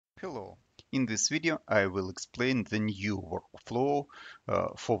Hello. In this video, I will explain the new workflow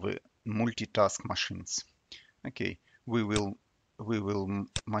for the multitask machines. Okay, we will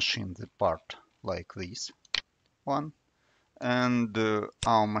machine the part like this one, and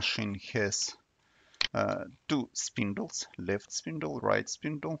our machine has two spindles, left spindle, right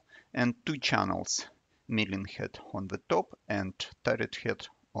spindle, and two channels, milling head on the top and turret head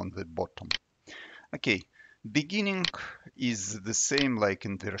on the bottom. Okay, beginning is the same like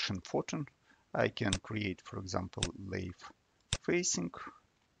in version 14. I can create, for example, lathe facing,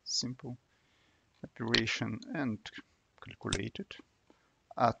 simple operation, and calculate it.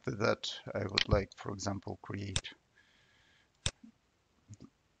 After that, I would like, for example, create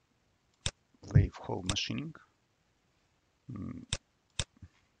lathe hole machining.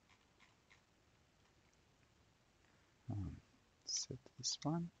 Set this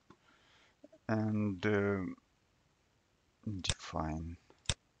one and define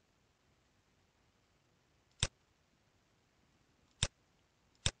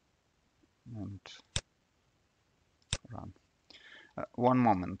and run. One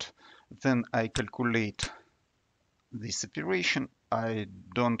moment. Then I calculate this operation. I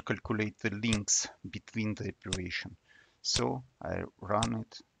don't calculate the links between the operation. So I run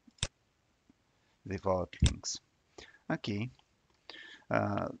it without links. Okay.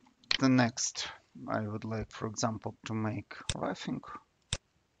 The next, I would like, for example, to make roughing.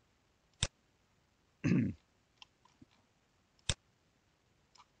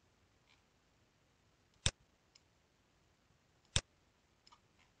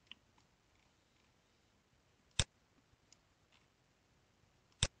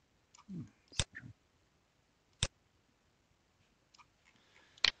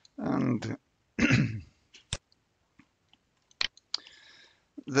 And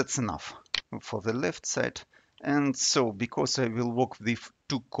that's enough for the left side. And so, because I will work with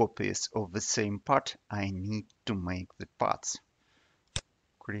two copies of the same part, I need to make the parts.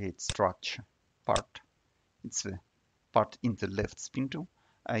 Create structure part. It's the part in the left spindle.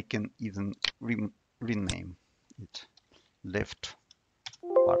 I can even rename it left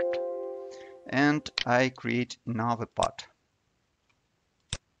part. And I create another part.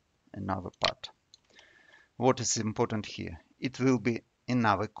 What is important here? It will be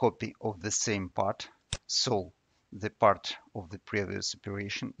another copy of the same part. So the part of the previous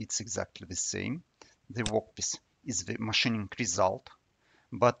operation, it's exactly the same. The workpiece is the machining result,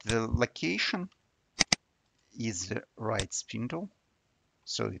 but the location is the right spindle.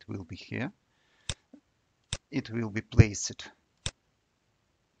 So it will be here. It will be placed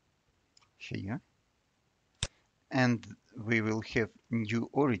here. And we will have new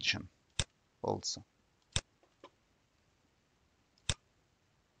origin also.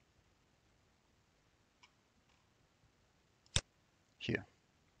 Here.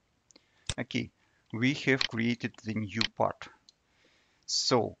 Okay, we have created the new part.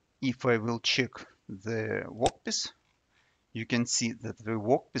 So if I will check the workpiece, you can see that the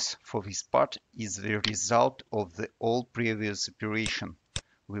workpiece for this part is the result of the all previous operation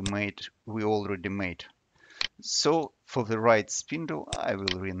we already made. So for the right spindle, I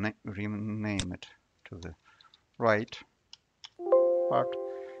will rename it to the right part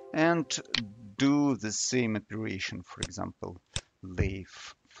and do the same operation. For example, lathe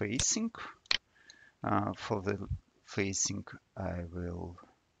facing. For the facing, I will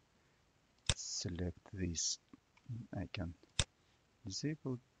select this. I can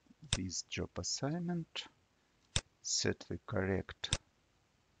disable this job assignment, set the correct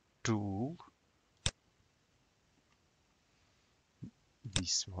tool,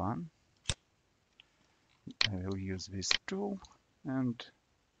 this one. I will use this tool and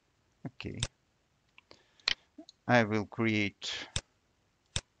okay. I will create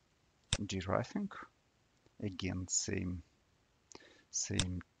deroughing. Again, same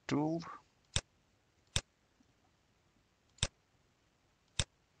tool.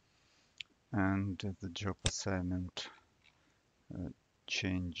 And the job assignment,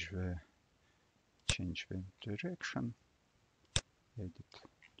 change the direction, edit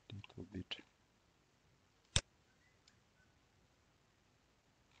a little bit.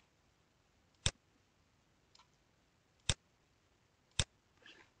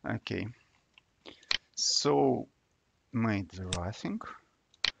 Okay, so made the roughing,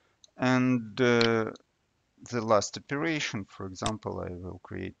 and the last operation, for example, I will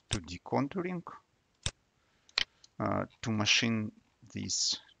create 2D contouring to machine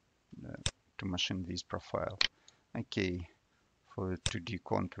this profile. Okay, for 2D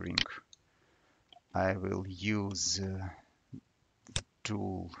contouring, I will use the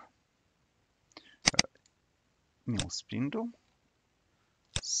tool mill spindle.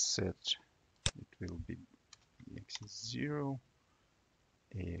 offset, it will be axis 0,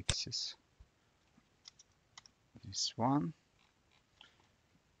 axis this one,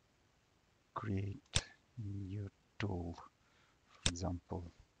 create new tool, for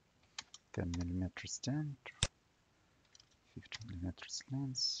example 10 millimeters diameter, 50 millimeters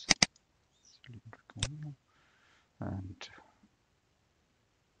length, cylindrical wheel, and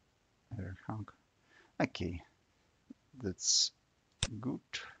air hung. Okay, that's good.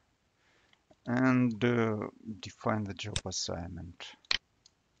 And define the job assignment.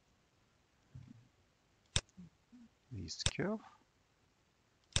 This curve,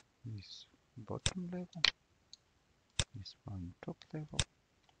 this bottom level, this one top level,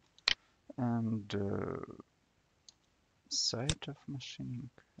 and side of machining,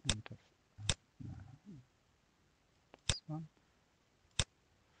 and this one,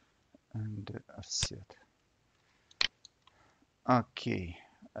 and offset. Okay,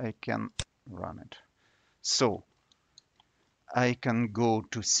 I can run it. So I can go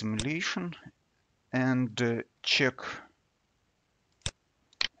to simulation and check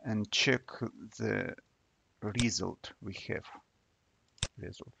the result we have.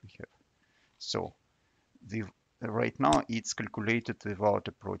 So right now it's calculated without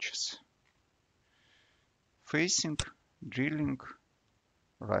approaches. Facing, drilling,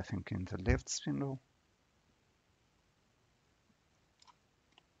 roughing in the left spindle,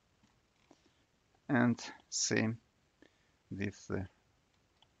 and same with the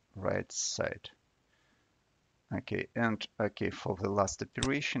right side. Okay, and okay, for the last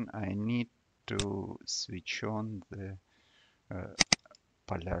operation I need to switch on the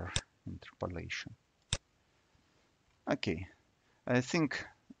polar interpolation. Okay, I think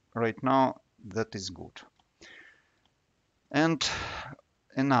right now that is good. And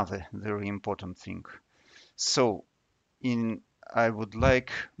another very important thing. So I would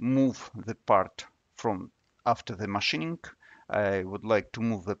like move the part from after the machining. I would like to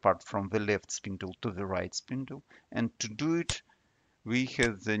move the part from the left spindle to the right spindle, and to do it we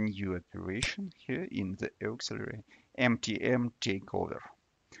have the new operation here in the auxiliary, MTM takeover.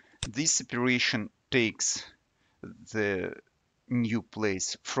 This operation takes the new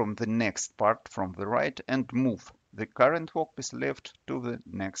place from the next part from the right and move the current workpiece left to the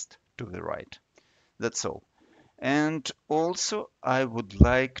next to the right. That's all. And also I would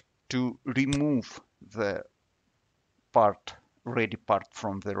like to remove the ready part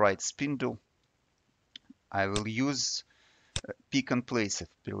from the right spindle. I will use pick and place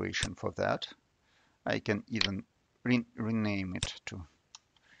operation for that. I can even rename it to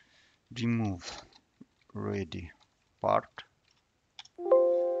remove ready part,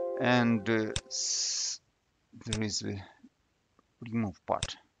 and there is the remove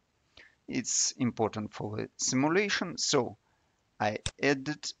part. It's important for the simulation, so I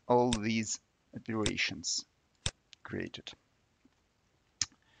added all these operations created.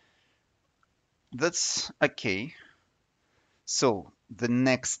 That's okay. So the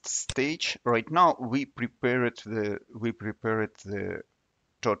next stage, right now we prepared the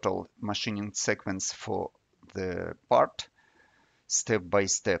total machining sequence for the part step by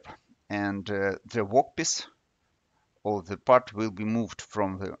step, and the workpiece or the part will be moved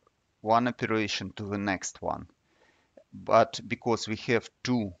from the one operation to the next one. But because we have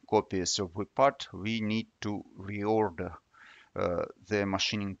two copies of the part, we need to reorder the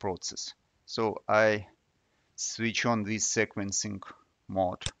machining process. So I switch on this sequencing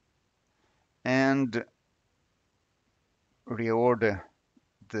mode and reorder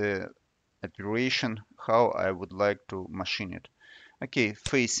the operation how I would like to machine it. Okay,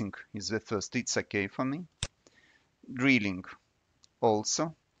 facing is the first, it's okay for me. Drilling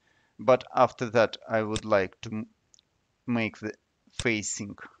also, but after that I would like to make the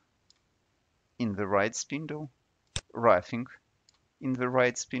facing in the right spindle, roughing in the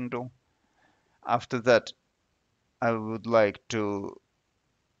right spindle. After that I would like to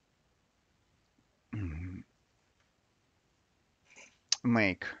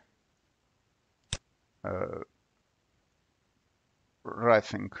make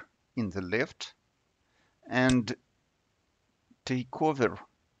roughing in the left, and takeover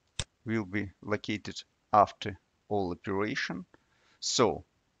will be located after all operation. So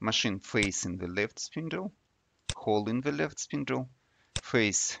machine face in the left spindle, hole in the left spindle,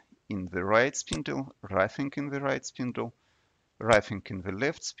 face in the right spindle, roughing in the right spindle, roughing in the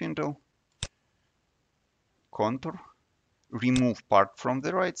left spindle, contour, remove part from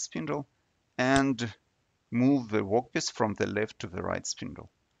the right spindle, and move the workpiece from the left to the right spindle.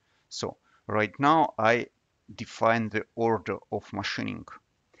 So right now I define the order of machining,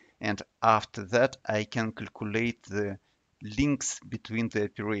 and after that I can calculate the links between the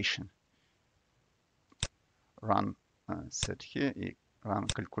operation. Run, set here, run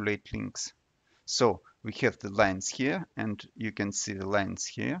calculate links. So we have the lines here, and you can see the lines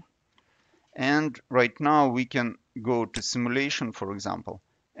here. And right now we can go to simulation, for example,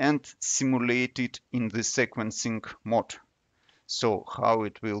 and simulate it in the sequencing mode. So how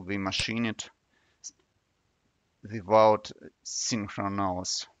it will be machined without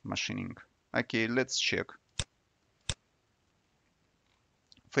synchronous machining. Okay, let's check.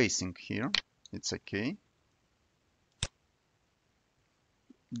 Facing here, it's okay.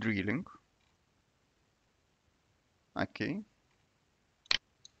 Drilling. Okay.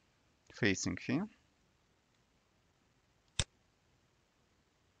 Facing here.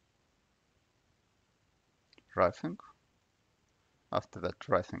 Roughing. After that,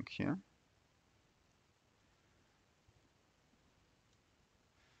 roughing here.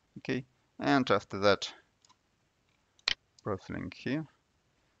 Okay. And after that, profiling here.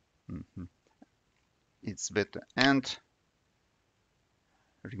 It's better. And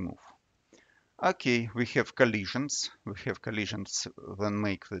remove. Okay, we have collisions. We have collisions when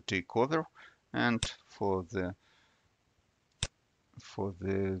make the takeover, and for the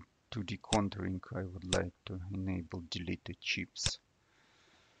 2D contouring, I would like to enable deleted chips.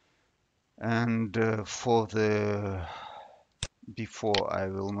 And for the before I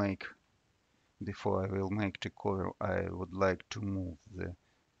will make takeover, I would like to move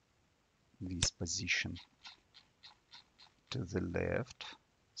this position to the left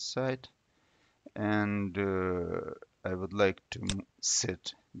side. And I would like to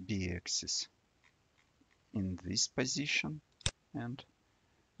set B-axis in this position, and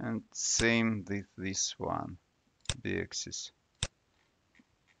same with this one, B-axis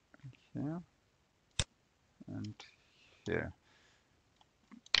here and here.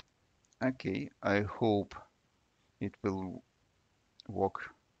 Okay, I hope it will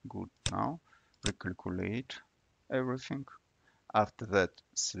work good now. Recalculate everything. After that,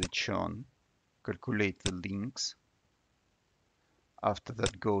 switch on. Calculate the links. After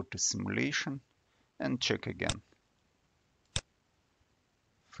that, go to simulation and check again.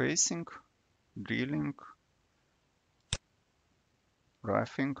 Facing, drilling,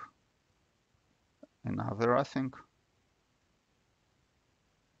 roughing, another roughing,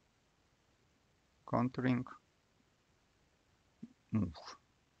 contouring, move.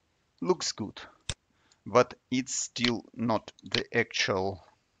 Looks good, but it's still not the actual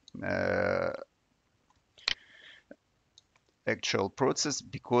process,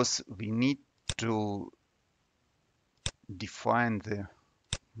 because we need to define the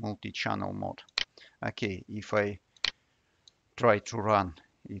multi-channel mode. Okay, if I try to run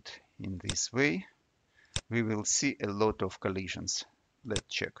it in this way, we will see a lot of collisions. Let's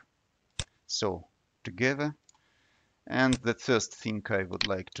check. So together, and the first thing I would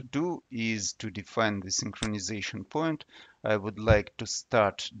like to do is to define the synchronization point. I would like to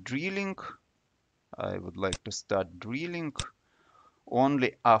start drilling.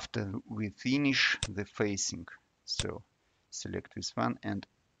 Only after we finish the facing. So select this one and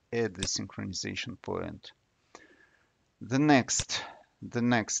add the synchronization point. The next,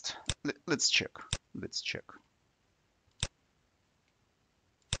 let's check.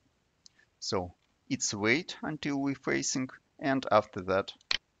 So it's wait until we facing, and after that,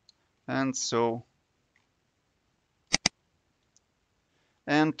 and so,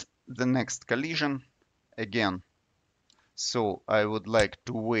 and the next collision again. So I would like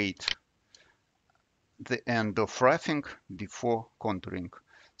to wait the end of roughing before contouring.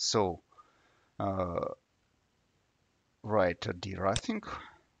 So write a deroughing,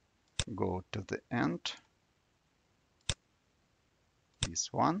 go to the end,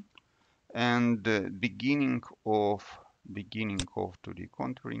 this one, and beginning of 2D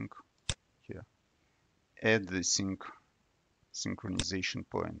contouring here. Add the synchronization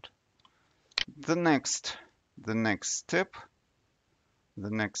point. The next step,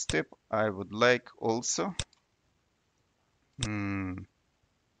 I would like also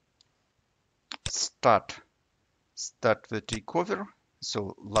start the takeover.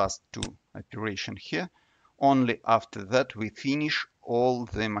 So last two operation here. Only after that we finish all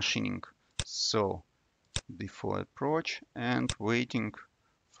the machining. So before approach and waiting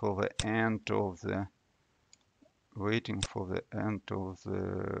for the end of the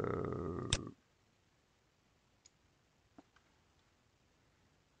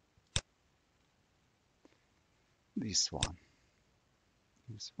this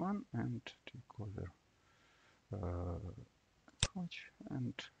one and takeover approach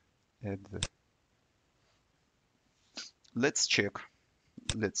and add the. Let's check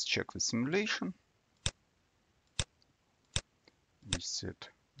the simulation. reset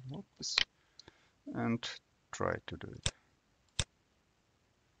workpiece and try to do it.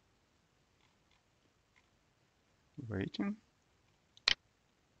 Waiting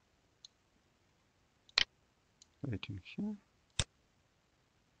here.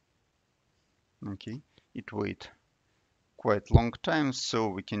 Okay, it wait quite long time, so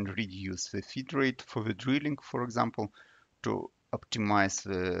we can reduce the feed rate for the drilling, for example, to optimize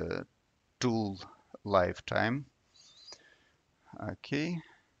the tool lifetime. Okay,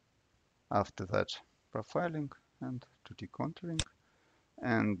 after that profiling and 2D contouring,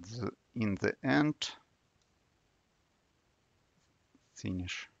 and in the end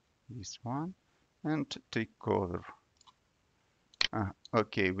finish this one and take over.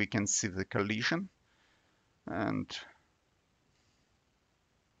 Okay, we can see the collision, and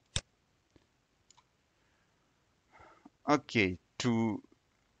okay, to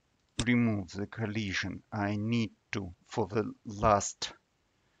remove the collision, I need to, for the last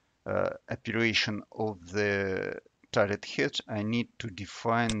operation of the turret head, I need to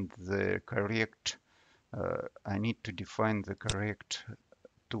define the correct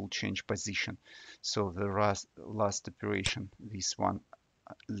tool change position. So the last operation, this one,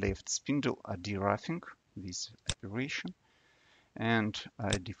 left spindle, are deroughing this operation, and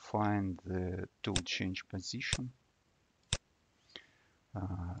I define the tool change position.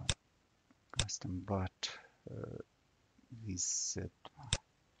 Custom, but this set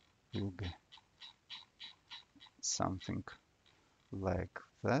will be something like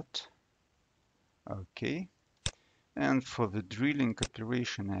that. Okay, and for the drilling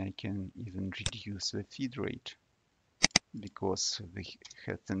operation, I can even reduce the feed rate because we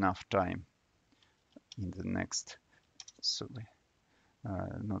had enough time in the next. So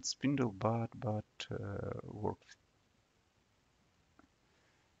not spindle, but work.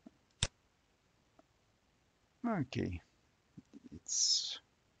 Okay, it's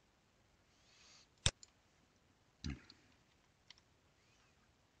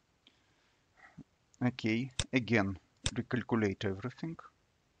okay. Again, recalculate everything.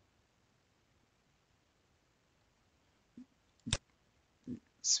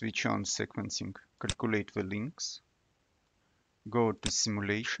 Switch on sequencing, calculate the links, go to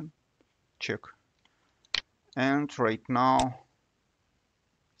simulation, check, and right now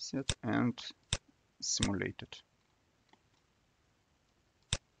set and simulate it.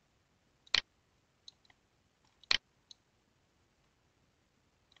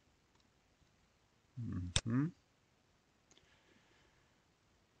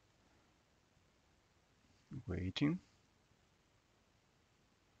 Waiting.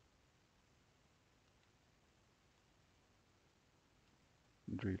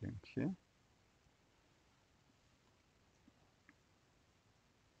 Drilling here.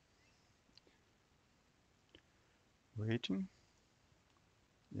 Waiting.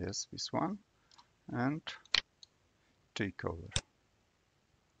 Yes, this one. And take over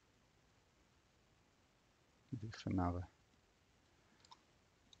with another.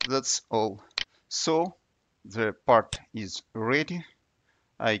 That's all. So the part is ready.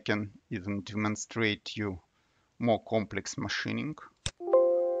 I can even demonstrate you more complex machining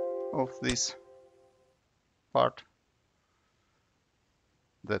of this part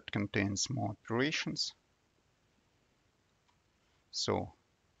that contains more operations. So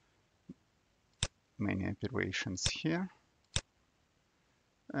many operations here,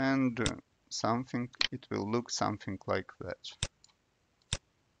 and it will look something like that.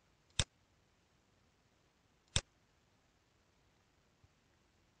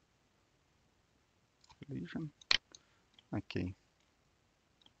 Collision. Okay.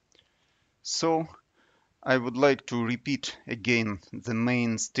 So I would like to repeat again the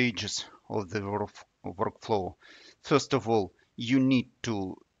main stages of the workflow. First of all, you need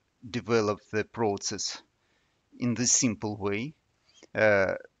to develop the process in the simple way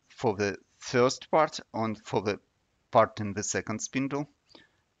for the first part and for the part in the second spindle.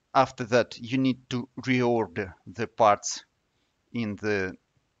 After that, you need to reorder the parts in the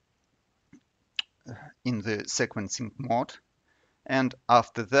sequencing mode, and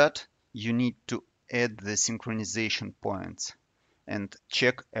after that you need to add the synchronization points and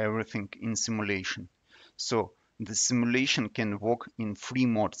check everything in simulation. So the simulation can work in three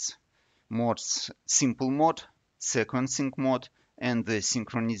modes: simple mode, sequencing mode, and the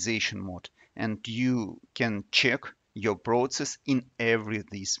synchronization mode, and you can check your process in every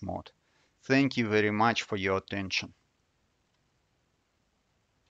this mode. Thank you very much for your attention.